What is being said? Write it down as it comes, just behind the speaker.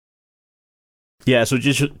Yeah, so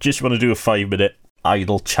just want to do a 5-minute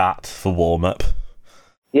idle chat for warm-up.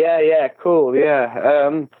 Yeah, cool, yeah.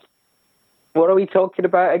 What are we talking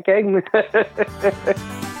about again?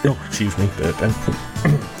 Oh, excuse me, burping.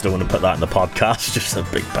 Don't want to put that in the podcast, just a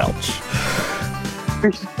big belch.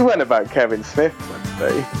 We went about Kevin Smith one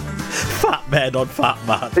day. Fat man on fat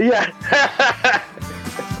man. Yeah.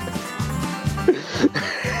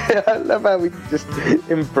 I love how we just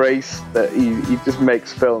embrace that he just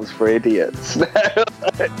makes films for idiots.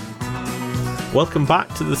 Welcome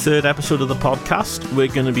back to the third episode of the podcast. We're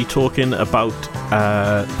going to be talking about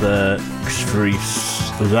the...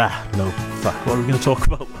 What are we going to talk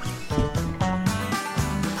about?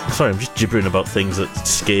 Sorry, I'm just gibbering about things that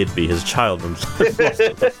scared me as a child. The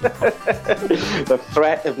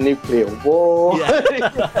threat of nuclear war. Yeah.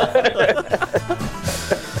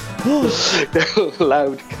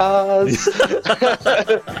 Loud cars.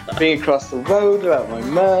 Being across the road without my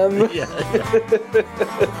mum. Yeah.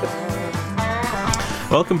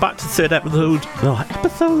 Welcome back to the third episode. No,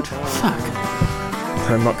 episode? Fuck.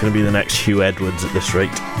 I'm not going to be the next Hugh Edwards at this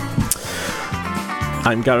rate.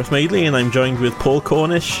 I'm Gareth Madeley, and I'm joined with Paul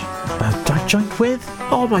Cornish. I joined with?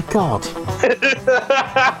 Oh my god.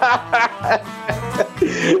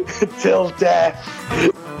 Till death.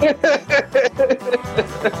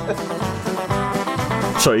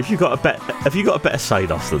 Sorry, have you got a better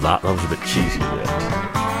side off than that? That was a bit cheesy.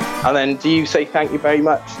 Yeah. And then do you say thank you very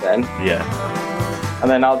much then? Yeah. And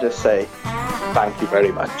then I'll just say thank you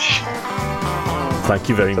very much. Thank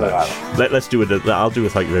you very much. Let's do it. I'll do a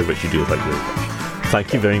thank you very much. You do a thank you very much.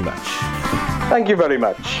 Thank you very much. Thank you very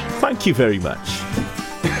much. Thank you very much.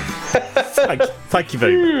 Thank you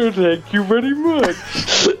very much. Thank you very much.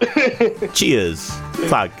 Cheers.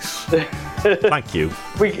 Thanks. Thank you.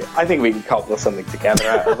 I think we can cobble something together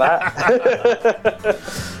out of that.